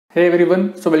Hey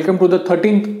everyone, so welcome to the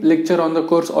 13th lecture on the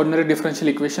course Ordinary Differential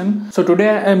Equation. So today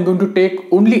I am going to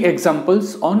take only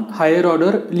examples on higher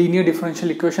order linear differential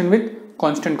equation with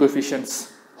constant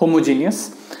coefficients,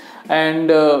 homogeneous. And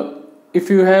if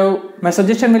you have, my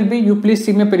suggestion will be you please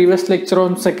see my previous lecture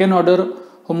on second order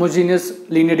homogeneous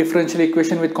linear differential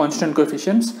equation with constant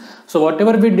coefficients. So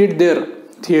whatever we did there,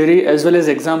 theory as well as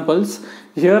examples,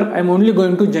 here I am only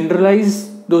going to generalize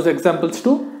those examples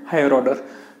to higher order.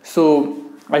 So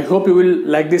I hope you will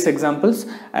like these examples.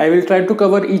 I will try to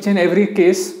cover each and every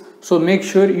case, so make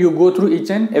sure you go through each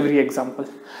and every example.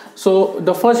 So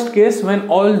the first case, when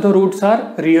all the roots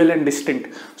are real and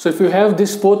distinct. So if you have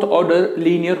this fourth order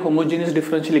linear homogeneous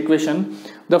differential equation,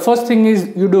 the first thing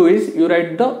you do is you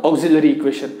write the auxiliary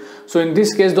equation. So in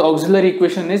this case the auxiliary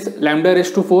equation is lambda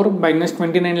raised to 4 minus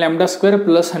 29 lambda square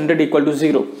plus 100 equal to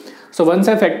 0. So once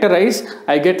I factorize,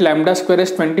 I get lambda square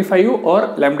as 25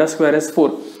 or lambda square as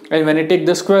 4. And when I take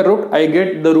the square root, I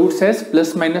get the roots as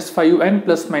plus minus 5 and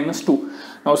plus minus 2.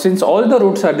 Now since all the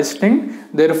roots are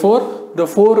distinct, therefore the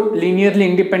four linearly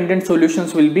independent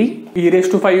solutions will be e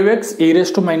raised to 5x, e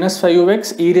raised to minus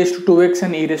 5x, e raised to 2x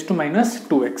and e raised to minus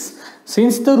 2x.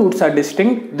 Since the roots are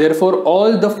distinct, therefore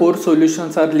all the four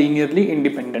solutions are linearly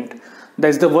independent.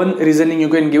 That's the one reasoning you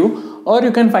can give, or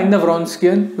you can find the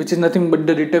Wronskian, which is nothing but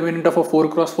the determinant of a 4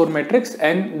 cross 4 matrix,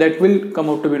 and that will come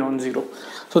out to be non-zero.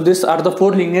 So these are the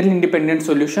four linearly independent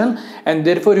solution, and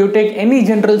therefore you take any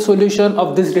general solution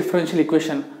of this differential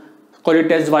equation, call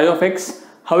it as y of x.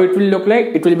 How it will look like?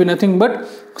 It will be nothing but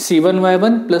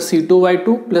c1y1 plus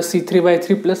c2y2 plus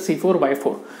c3y3 plus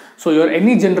c4y4. So your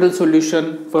any general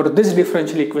solution for this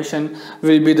differential equation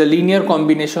will be the linear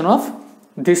combination of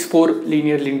these four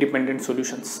linearly independent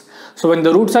solutions. So when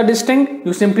the roots are distinct,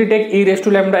 you simply take e raised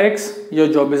to lambda x, your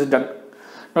job is done.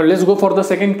 Now let's go for the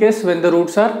second case when the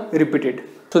roots are repeated.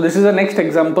 So this is the next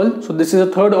example. So this is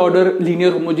a third order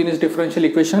linear homogeneous differential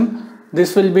equation.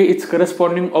 This will be its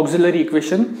corresponding auxiliary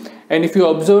equation, and if you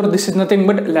observe, this is nothing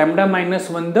but lambda minus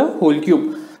 1 the whole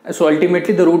cube. So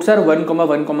ultimately the roots are 1 comma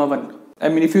 1 comma 1. I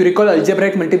mean, if you recall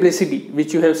algebraic multiplicity,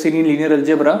 which you have seen in linear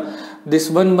algebra, this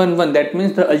 1 1 1, that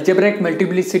means the algebraic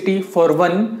multiplicity for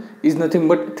 1 is nothing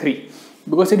but 3,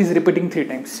 because it is repeating 3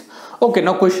 times. Okay,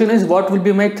 now question is, what will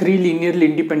be my three linearly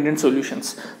independent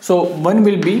solutions? So one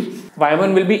will be,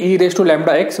 y1 will be e raised to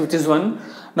lambda x, which is 1.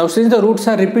 Now since the roots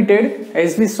are repeated,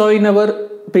 as we saw in our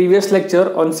previous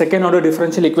lecture on second order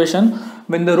differential equation,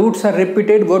 when the roots are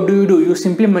repeated, what do? You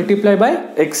simply multiply by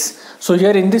x. So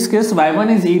here in this case,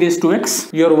 y1 is e raised to x,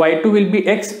 your y2 will be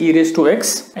x e raised to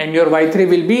x, and your y3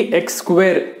 will be x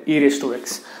square e raised to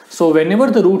x. So whenever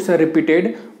the roots are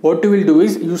repeated, what you will do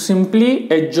is you simply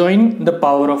adjoin the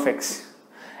power of x,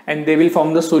 and they will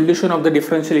form the solution of the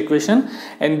differential equation,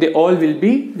 and they all will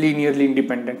be linearly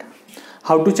independent.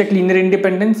 How to check linear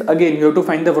independence? Again, you have to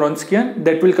find the Wronskian,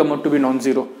 that will come out to be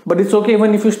non-zero. But it's okay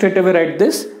even if you straight away write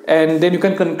this, and then you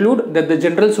can conclude that the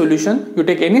general solution, you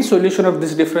take any solution of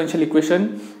this differential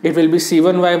equation, it will be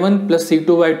c1y1 plus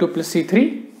c2y2 plus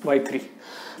c3y3.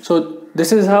 So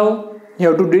this is how you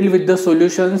have to deal with the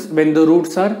solutions when the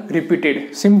roots are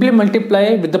repeated. Simply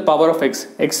multiply with the power of x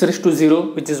raised to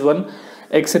 0, which is 1,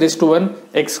 x raised to 1,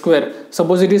 x square.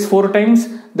 Suppose it is 4 times,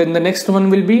 then the next one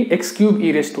will be x cube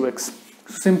e raised to x.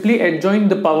 Simply adjoin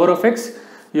the power of x,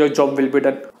 your job will be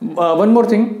done. One more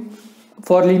thing,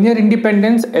 for linear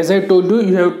independence, as I told you,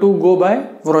 you have to go by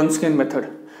Wronskian method.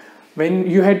 When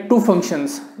you had two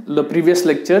functions, the previous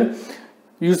lecture,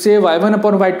 you say y1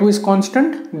 upon y2 is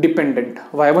constant, dependent,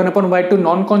 y1 upon y2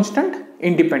 non-constant,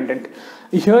 independent.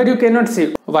 Here you cannot say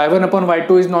y1 upon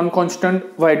y2 is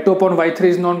non-constant, y2 upon y3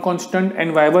 is non-constant,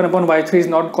 and y1 upon y3 is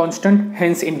not constant,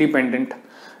 hence independent.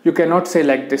 You cannot say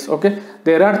like this, okay?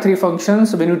 There are three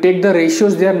functions. When you take the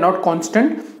ratios, they are not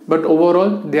constant, but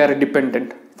overall they are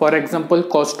dependent. For example,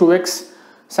 cos 2x,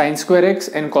 sin square x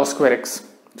and cos square x.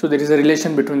 So there is a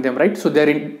relation between them, right? So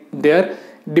they are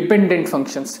dependent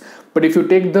functions. But if you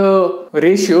take the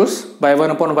ratios, y1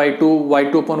 upon y2,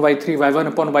 y2 upon y3, y1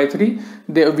 upon y3,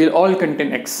 they will all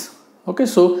contain x. Okay,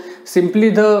 so simply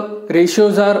the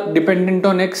ratios are dependent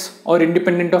on x or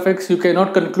independent of x. You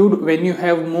cannot conclude when you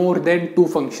have more than two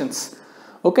functions.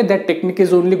 Okay, that technique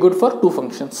is only good for two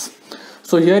functions.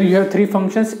 So here you have three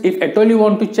functions. If at all you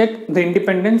want to check the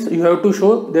independence, you have to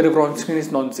show their Wronskian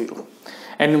is non-zero.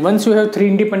 And once you have three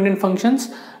independent functions,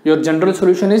 your general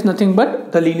solution is nothing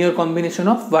but the linear combination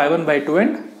of y1, y2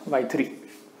 and y3.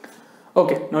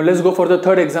 Okay, now let's go for the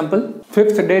third example.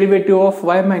 Fifth derivative of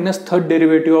y minus third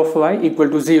derivative of y equal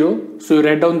to 0. So you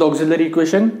write down the auxiliary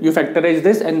equation, you factorize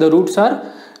this, and the roots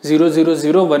are 0, 0,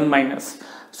 0, 1 minus.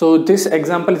 So this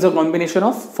example is a combination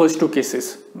of first two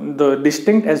cases, the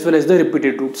distinct as well as the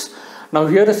repeated roots. Now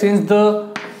here, since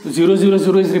the 0 0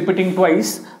 0 is repeating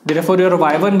twice, therefore your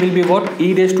y1 will be what?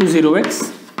 E raised to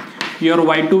 0x. Your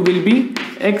y2 will be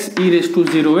x e raised to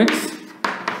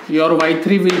 0x. Your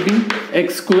y3 will be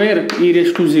x square e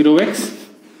raised to 0x.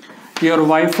 Your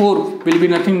y4 will be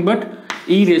nothing but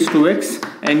e raised to x,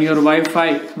 and your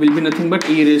y5 will be nothing but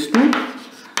e raised to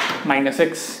minus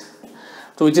x.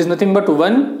 So which is nothing but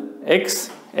 1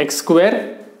 x, x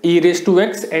square, e raised to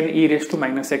x and e raised to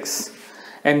minus x.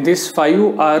 And these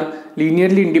 5 are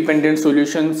linearly independent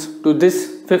solutions to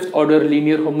this fifth order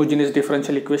linear homogeneous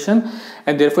differential equation,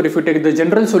 and therefore if you take the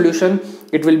general solution,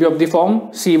 it will be of the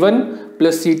form c1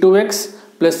 plus c2x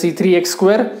plus c3x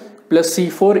square plus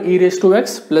c4 e raised to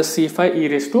x plus c5 e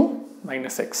raised to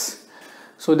minus x.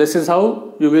 So this is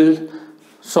how you will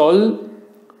solve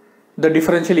the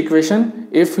differential equation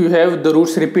if you have the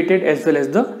roots repeated as well as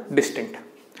the distinct.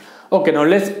 Okay, now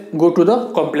let's go to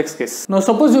the complex case. Now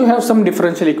suppose you have some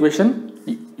differential equation,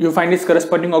 you find its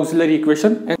corresponding auxiliary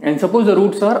equation, and suppose the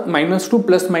roots are minus 2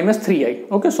 plus minus 3i.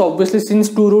 Okay, so obviously since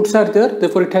two roots are there,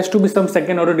 therefore it has to be some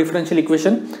second order differential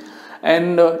equation.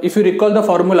 And if you recall the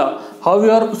formula, how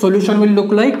your solution will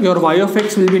look like, your y of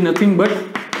x will be nothing but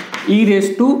e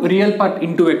raised to real part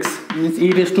into x, means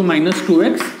e raised to minus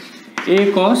 2x,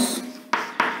 a cos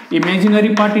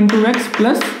imaginary part into x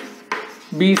plus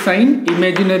b sine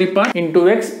imaginary part into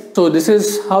x. So this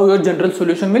is how your general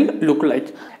solution will look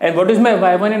like. And what is my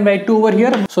y1 and y2 over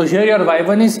here? So here your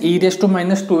y1 is e raised to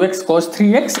minus 2x cos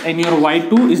 3x, and your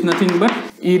y2 is nothing but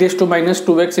e raised to minus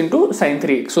 2x into sine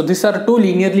 3x. So these are two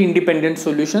linearly independent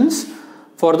solutions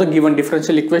for the given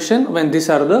differential equation when these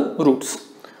are the roots.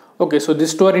 Okay, so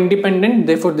these two are independent,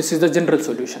 therefore this is the general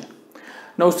solution.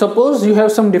 Now suppose you have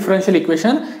some differential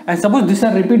equation and suppose these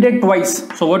are repeated twice.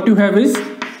 So what you have is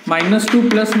minus 2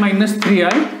 plus minus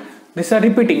 3i. These are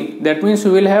repeating. That means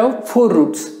you will have 4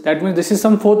 roots. That means this is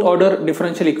some fourth order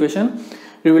differential equation.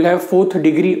 You will have fourth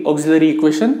degree auxiliary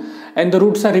equation and the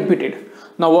roots are repeated.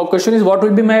 Now our question is, what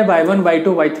will be my y1, y2,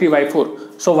 y3,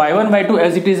 y4? So y1, y2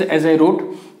 as it is, as I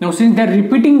wrote. Now since they are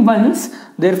repeating once,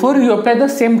 therefore you apply the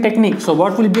same technique. So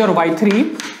what will be your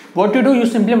y3? What you do, you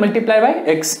simply multiply by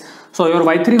x. So your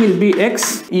y3 will be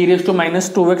x e raised to minus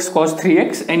 2x cos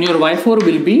 3x, and your y4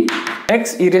 will be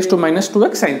x e raised to minus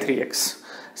 2x sin 3x.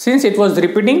 Since it was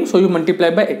repeating, so you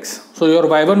multiply by x. So your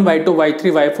y1, y2,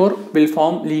 y3, y4 will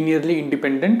form linearly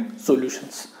independent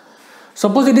solutions.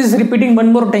 Suppose it is repeating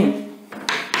one more time.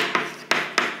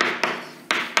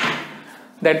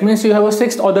 That means you have a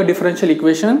sixth order differential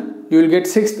equation. You will get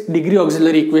sixth degree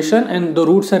auxiliary equation and the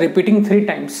roots are repeating 3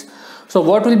 times. So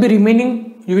what will be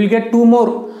remaining? You will get 2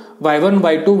 more. y1,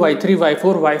 y2, y3, y4,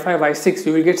 y5, y6.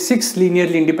 You will get 6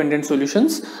 linearly independent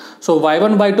solutions. So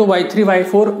y1, y2, y3,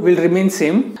 y4 will remain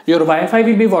same. Your y5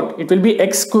 will be what? It will be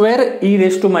x square e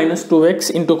raised to minus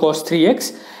 2x into cos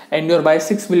 3x, and your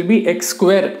y6 will be x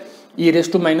square e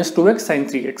raised to minus 2x sin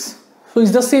 3x. So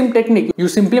it's the same technique. You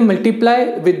simply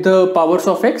multiply with the powers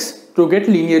of x to get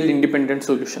linearly independent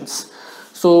solutions.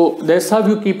 So that's how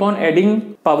you keep on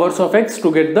adding powers of x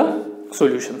to get the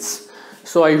solutions.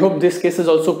 So I hope this case is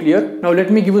also clear. Now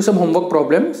let me give you some homework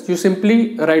problems. You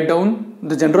simply write down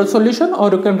the general solution or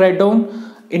you can write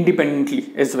down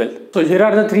independently as well. So here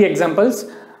are the 3 examples.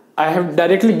 I have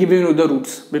directly given you the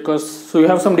roots because so you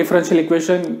have some differential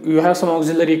equation, you have some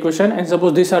auxiliary equation, and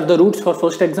suppose these are the roots for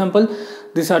first example,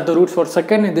 these are the roots for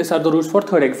second, and these are the roots for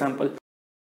third example.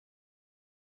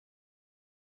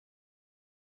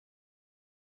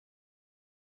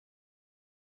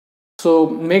 So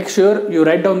make sure you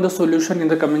write down the solution in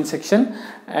the comment section,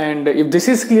 and if this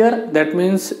is clear, that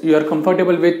means you are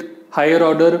comfortable with higher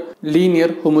order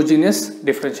linear homogeneous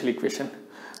differential equation.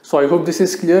 So I hope this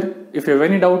is clear. If you have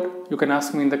any doubt, you can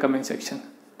ask me in the comment section.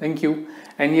 Thank you,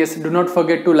 and yes, do not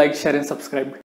forget to like, share and subscribe.